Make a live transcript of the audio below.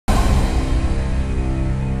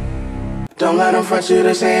Don't let them front you,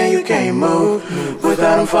 they saying you can't move.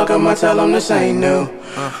 Without them, fuck 'em, I tell them this ain't new.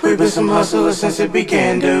 We been some hustlers since it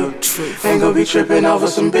began, dude. Ain't gonna be tripping over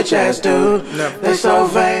some bitch ass dude. They so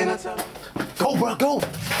vain. Go, bro, go.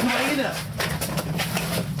 Come on in there.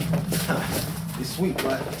 It's sweet,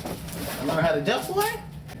 bro. I learned how to jump, boy.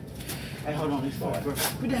 Hey, hold on, this boy, bro.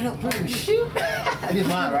 Put that up, bro. Shoot. I did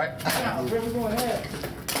mine, right? Yeah, bro, we're going ahead.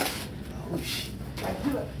 Oh, shit.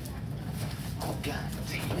 Oh, God.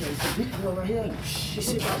 Damn, there's a big girl right here. She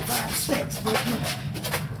sit about 5 steps, bro.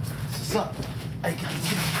 What's up? Hey,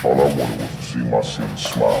 guys. All I wanted was to see my city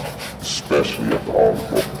smile, especially after all the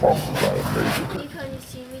broke promises I had made. Can you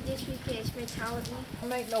see me this weekend? It's mentality.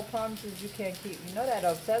 Make no promises you can't keep. You know that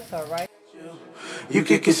upsets her, right? You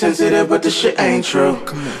get sensitive, but the shit ain't true.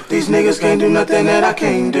 These niggas can't do nothing that I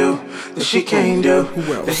can't do, that she can't do,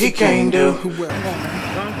 that he can't do.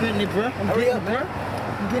 I'm getting it, bro. Hurry up, bro.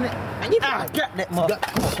 I'm getting it. I got that mother.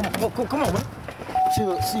 Come on, bro.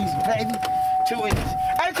 2 season, baby. 2 inches.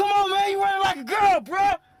 Hey, come on, man. You running like a girl,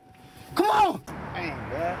 bro. Come on. Dang,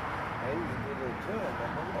 bro. Hey, you can get a little jug, bro.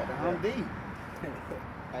 You got the Humvee.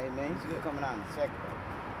 Hey, man, you still coming out in a second, bro. You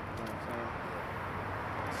know what I'm saying?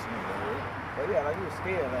 But yeah, like you were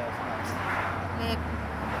scared last night. Nick.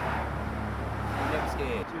 You never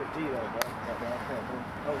scared. You a G though, bro.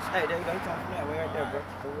 Oh, hey, there you go. You talking from that way right there, bro.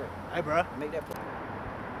 Hey, bro. Make that.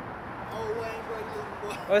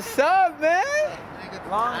 What's up, man?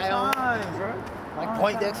 Long time, bro. Like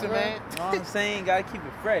Poindexter, man. You know what I'm saying? Gotta keep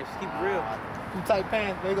it fresh, keep it real. Some tight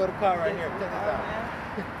pants. There you go, the car right here. Check this out.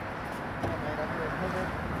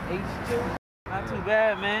 H2. Not too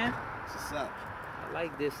bad, man. What's up? I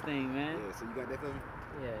like this thing, man. Yeah, so you got that for me?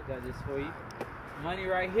 Yeah, I got this for you. Money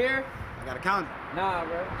right here. I got a counter. Nah,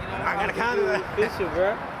 bro. You know I got a counter. Official,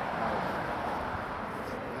 bro.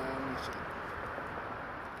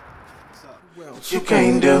 You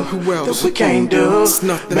can't do, that we can't do.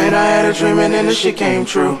 Man, I had a dream and then the shit came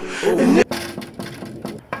true.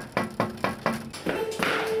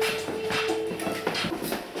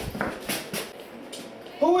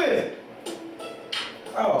 Who is it?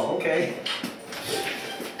 Oh, okay.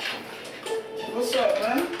 What's up,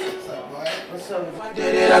 man? What's up, boy? What's up? If I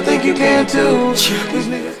did it, I think you can too. These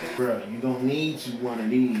niggas. Bro, you don't need you one of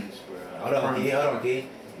these, bro. Hold on, kid.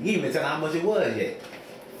 You even tell how much it was yet.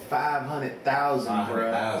 500,000,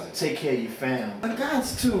 bro. Take care of your family. I got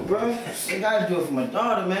to, bro. I gotta do it for my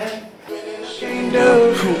daughter, man. She can't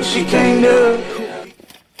do, she can't do.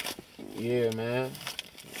 Yeah, man.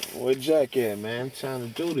 Where Jack at, man? Time to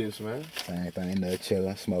do this, man. Same thing, no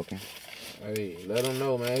chilling, smoking. Hey, let him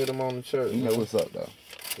know, man. Hit him on the church. You know what's up, though.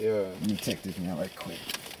 Yeah. Let me check this man right quick.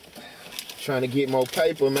 Trying to get more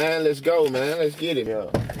paper, man. Let's go, man. Let's get it.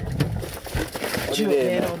 Yeah. Chill,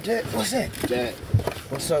 man. Jack. What's that? Jack.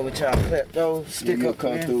 What's up with y'all? Klepto, stick up,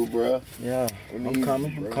 come through, bro. Yeah, I'm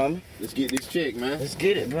coming. Let's get this check, man. Let's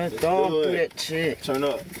get it, man. Throw through that check. Turn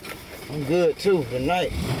up. I'm good, too,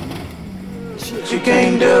 tonight. You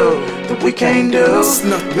can't do, that we can't do.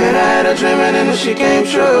 Man, I had a dream and then the shit came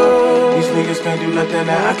true. These niggas can't do nothing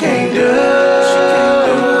that I can't do. She can't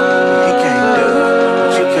do, he can't do,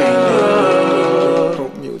 what you can't do.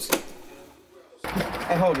 Hope music.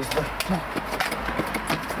 Hey, hold this, bro.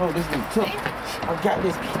 Hold this thing, too. I got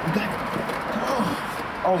this. You got it.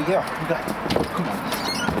 Oh, yeah, you got it. Come on.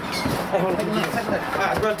 Hey, hold on. Take a look. All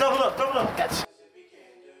right, bro, double up. Got you.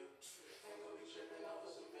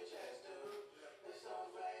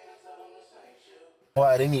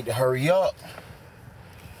 Boy, they need to hurry up.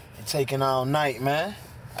 It's taking all night, man.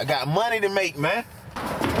 I got money to make, man.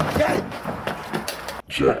 Got it.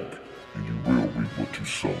 Jack, and you will reap what you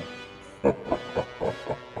sow.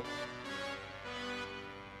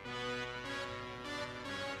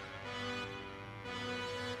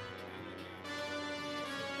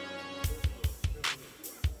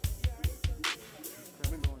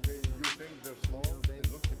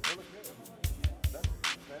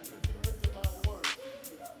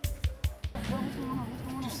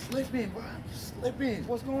 Slipping, bro. Slipping.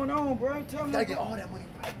 What's going on, bro? Tell me. Gotta get all that money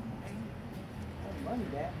back. Money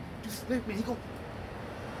back. Just slipping. He go.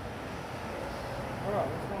 Bro,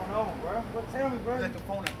 what's going on, bro? What? Tell me, bro. Let the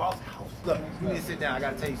phone in boss house. Look, you need to sit down. I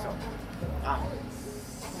gotta tell you something. Come on,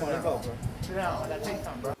 let's go, bro. Sit down. I gotta tell you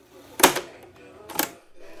something, bro.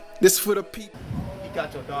 This for the people. He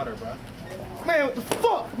got your daughter, bro. Man, what the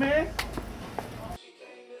fuck, man?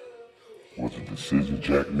 Was the decision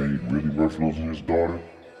Jack made really worth losing his daughter?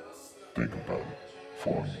 Think about it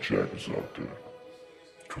for all you jackers out there.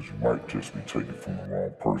 Because you might just be taking from the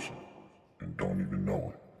wrong person and don't even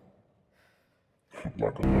know it.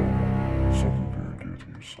 Like a loved one, something very dear to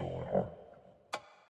your soul and heart.